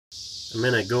I'm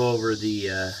going to go over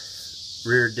the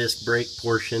rear disc brake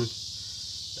portion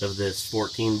of this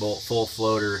 14 bolt full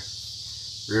floater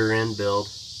rear end build.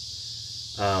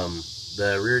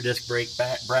 The rear disc brake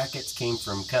brackets came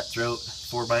from Cutthroat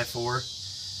 4x4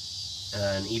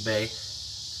 on eBay.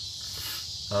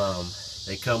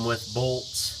 They come with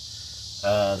bolts,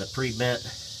 the pre-bent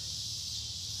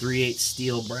 3/8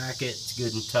 steel bracket, it's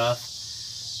good and tough,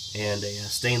 and a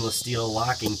stainless steel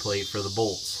locking plate for the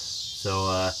bolts.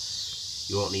 So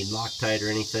you won't need Loctite or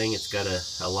anything. It's got a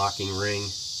locking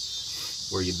ring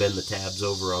where you bend the tabs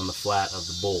over on the flat of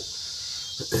the bolt.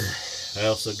 I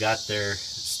also got their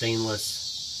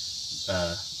stainless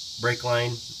brake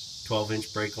line,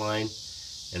 12-inch brake line,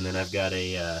 and then I've got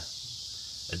a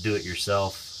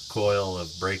do-it-yourself coil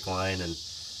of brake line and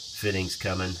fittings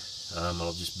coming.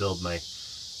 I'll just build the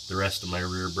rest of my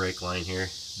rear brake line here,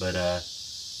 but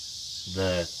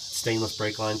the stainless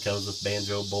brake line comes with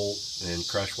banjo bolt and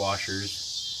crush washers.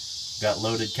 Got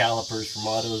loaded calipers from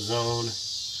AutoZone,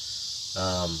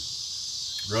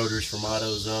 rotors from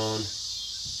AutoZone.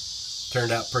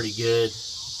 Turned out pretty good,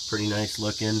 pretty nice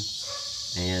looking,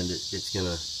 and it's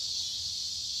gonna,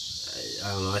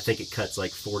 I don't know, I think it cuts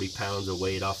like 40 pounds of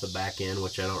weight off the back end,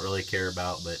 which I don't really care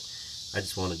about, but I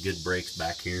just wanted good brakes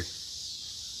back here.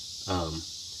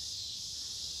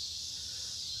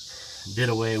 Did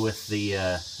away with the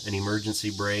an emergency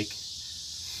brake.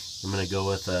 I'm going to go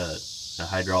with a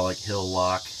hydraulic hill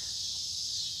lock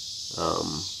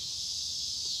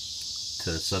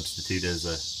to substitute as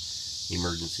a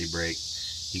emergency brake.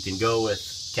 You can go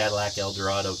with Cadillac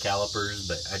Eldorado calipers,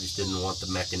 but I just didn't want the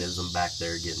mechanism back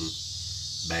there getting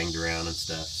banged around and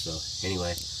stuff. So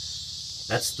anyway,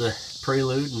 that's the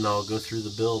prelude, and I'll go through the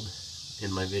build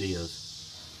in my videos.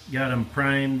 Got them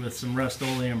primed with some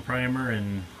Rust-Oleum primer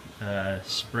and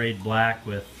sprayed black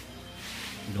with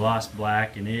gloss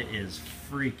black, and it is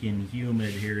freaking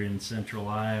humid here in central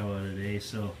Iowa today,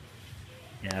 so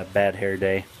yeah, bad hair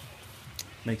day.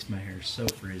 Makes my hair so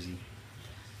frizzy.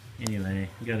 Anyway,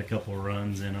 got a couple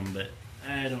runs in them, but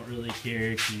I don't really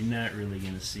care because you're not really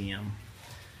going to see them.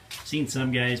 Seen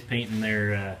some guys painting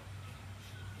their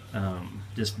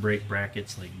disc brake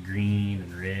brackets like green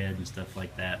and red and stuff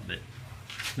like that, but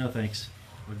no thanks.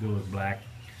 I'll go with black.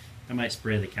 I might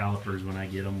spray the calipers when I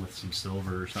get them with some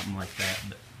silver or something like that.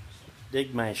 But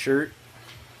dig my shirt.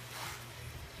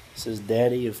 It says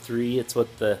Daddy of 3. It's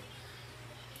what the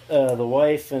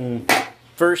wife and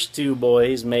first 2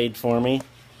 boys made for me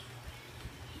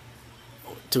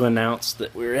to announce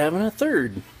that we were having a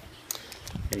 3rd.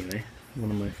 Anyway,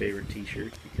 one of my favorite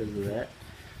t-shirts because of that.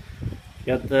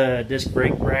 Got the disc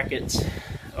brake brackets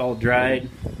all dried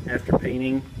after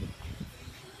painting,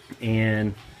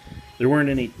 and there weren't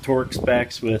any torque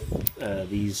specs with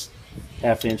these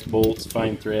 1/2-inch bolts,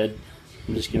 fine thread.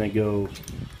 I'm just going to go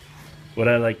what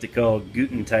I like to call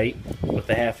Guten tight with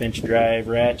a 1/2-inch drive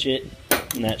ratchet,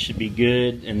 and that should be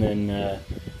good. And then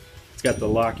it's got the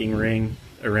locking ring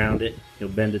around it. You'll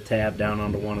bend a tab down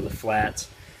onto one of the flats,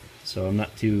 so I'm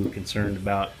not too concerned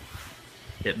about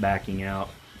it backing out.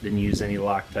 Didn't use any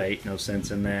Loctite, no sense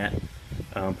in that.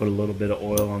 Put a little bit of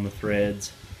oil on the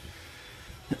threads.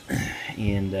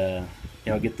 And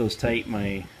I'll get those tight.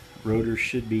 My rotors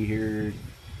should be here.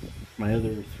 My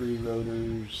other 3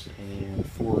 rotors and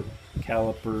 4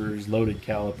 calipers, loaded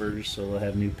calipers, so they'll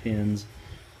have new pins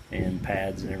and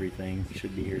pads and everything.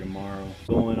 Should be here tomorrow.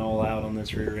 Going all out on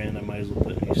this rear end, I might as well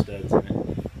put new studs in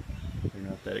it. They're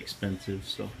not that expensive,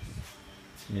 so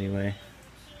anyway,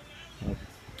 I'll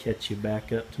catch you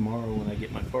back up tomorrow when I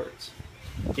get my parts.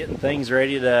 Getting things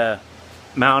ready to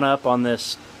mount up on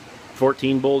this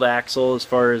 14 bolt axle as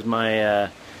far as my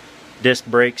disc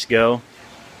brakes go.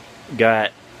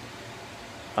 Got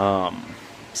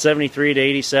 73 to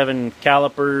 87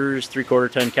 calipers,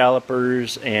 3/4 ton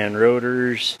calipers, and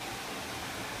rotors.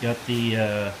 Got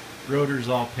the rotors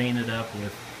all painted up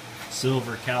with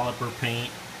silver caliper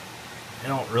paint. I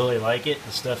don't really like it.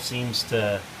 The stuff seems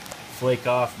to flake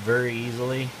off very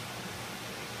easily.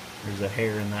 There's a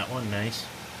hair in that one, nice.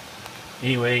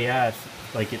 Anyway, yeah,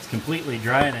 like it's completely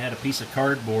dry, and I had a piece of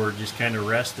cardboard just kind of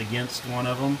rest against one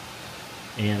of them,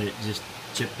 and it just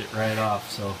chipped it right off.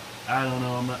 So I don't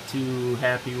know, I'm not too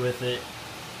happy with it.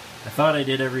 I thought I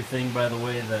did everything by the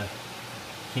way the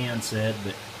can said,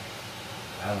 but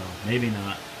I don't know, maybe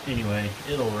not. Anyway,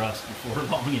 it'll rust before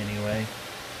long anyway.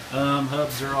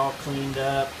 Hubs are all cleaned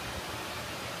up.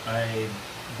 I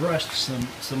brushed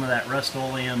some of that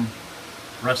Rust-Oleum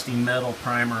rusty metal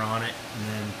primer on it, and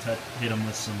then hit them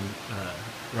with some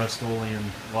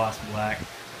Rust-Oleum gloss black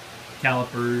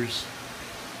calipers.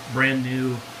 Brand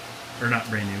new, or not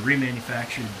brand new,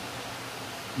 remanufactured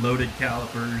loaded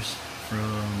calipers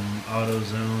from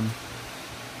AutoZone.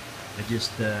 I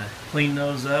just cleaned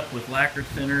those up with lacquer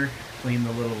thinner, clean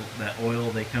that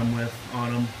oil they come with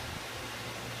on them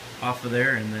off of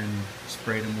there, and then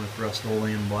sprayed them with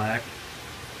Rust-Oleum black.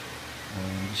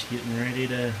 Just getting ready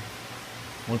to,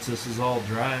 once this is all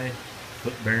dry,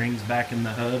 put bearings back in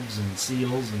the hubs and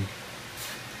seals and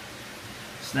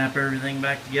snap everything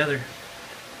back together.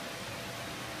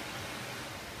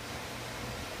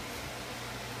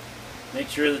 Make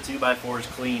sure the 2x4 is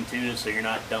clean too, so you're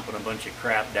not dumping a bunch of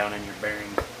crap down in your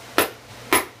bearings.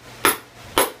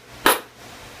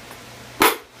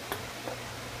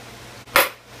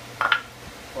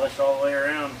 Flush all the way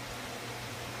around.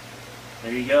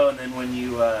 There you go, and then when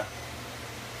you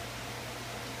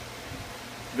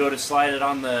go to slide it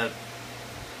on the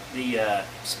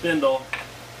spindle,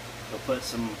 you'll put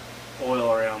some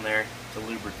oil around there to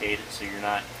lubricate it so you're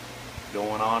not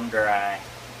going on dry.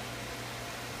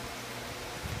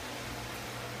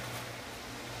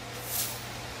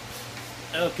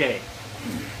 Okay.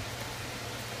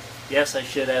 Yes, I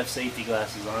should have safety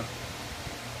glasses on.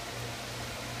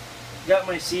 Got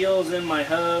my seals in my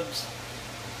hubs.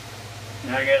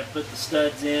 Now I gotta put the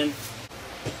studs in.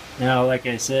 Now, like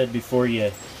I said, before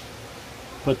you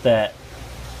put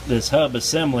this hub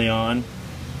assembly on,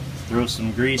 throw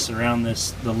some grease around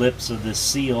the lips of this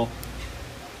seal.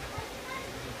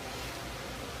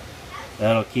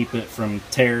 That'll keep it from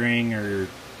tearing or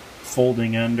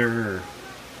folding under or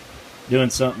doing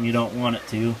something you don't want it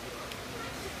to.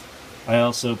 I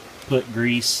also put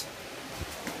grease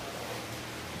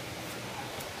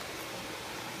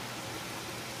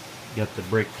got the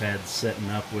brake pads setting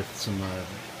up with some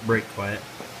brake quiet.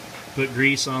 Put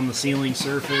grease on the sealing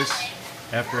surface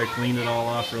after I cleaned it all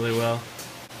off really well.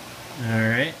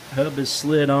 Alright, hub is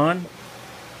slid on.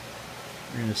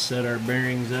 We're going to set our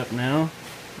bearings up now.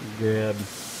 Grab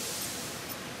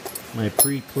my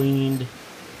pre-cleaned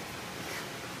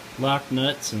lock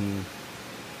nuts and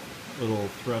little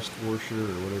thrust washer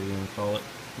or whatever you want to call it.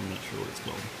 I'm not sure what it's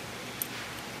called.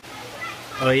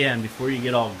 Oh yeah, and before you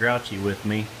get all grouchy with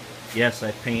me, yes,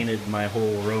 I painted my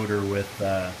whole rotor with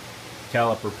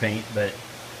caliper paint, but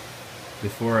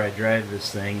before I drive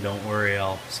this thing, don't worry,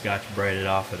 I'll Scotch-Brite it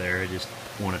off of there. I just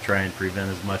want to try and prevent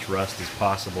as much rust as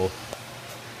possible.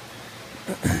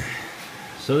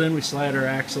 So then we slide our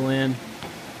axle in.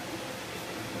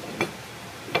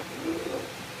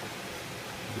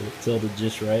 Get it tilted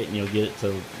just right and you'll get it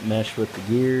to mesh with the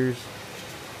gears.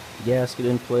 Gasket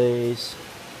in place.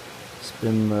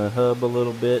 Spin the hub a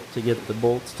little bit to get the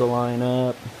bolts to line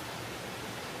up.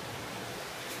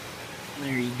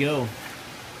 There you go.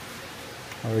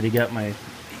 Already got my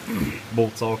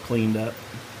bolts all cleaned up.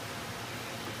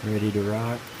 Ready to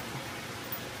rock.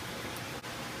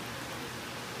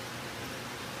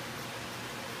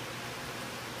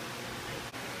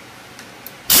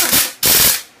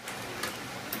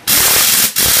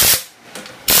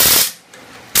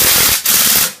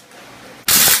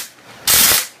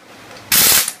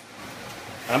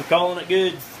 I'm calling it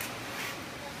good.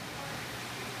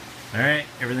 Alright,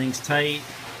 everything's tight.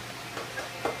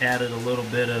 Added a little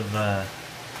bit of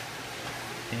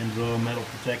Amsoil metal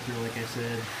protector, like I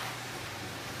said,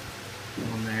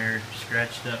 on there.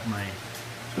 Scratched up my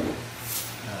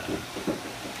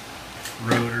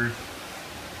rotor.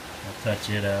 I'll touch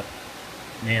it up.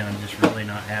 Man, I'm just really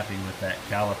not happy with that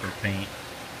caliper paint.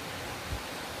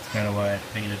 That's kind of why I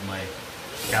painted my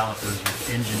calipers with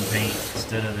engine paint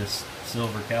instead of this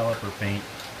silver caliper paint.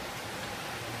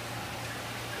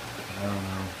 I don't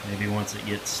know, maybe once it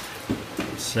gets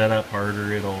set up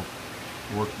harder it'll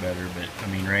work better, but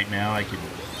I mean right now I can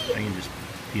just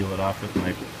peel it off with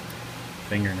my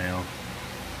fingernail.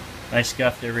 I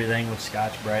scuffed everything with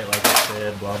Scotch-Brite like I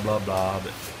said, blah blah blah,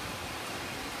 but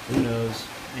who knows.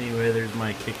 Anyway, there's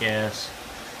my kick-ass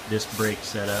disc brake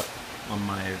setup on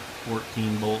my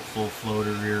 14 bolt full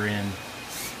floater rear end.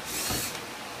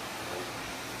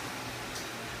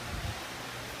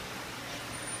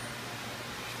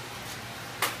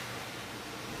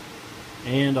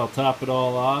 And I'll top it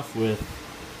all off with,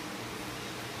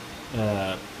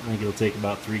 I think it'll take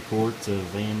about 3 quarts of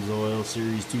Amsoil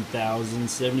Series 2000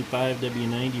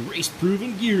 75W90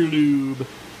 race-proven gear lube.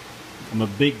 I'm a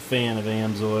big fan of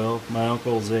Amsoil. My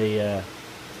uncle's a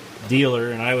dealer,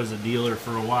 and I was a dealer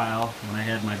for a while when I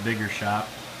had my bigger shop.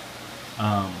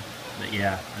 But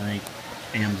yeah, I think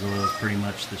Amsoil is pretty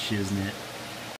much the shiznit.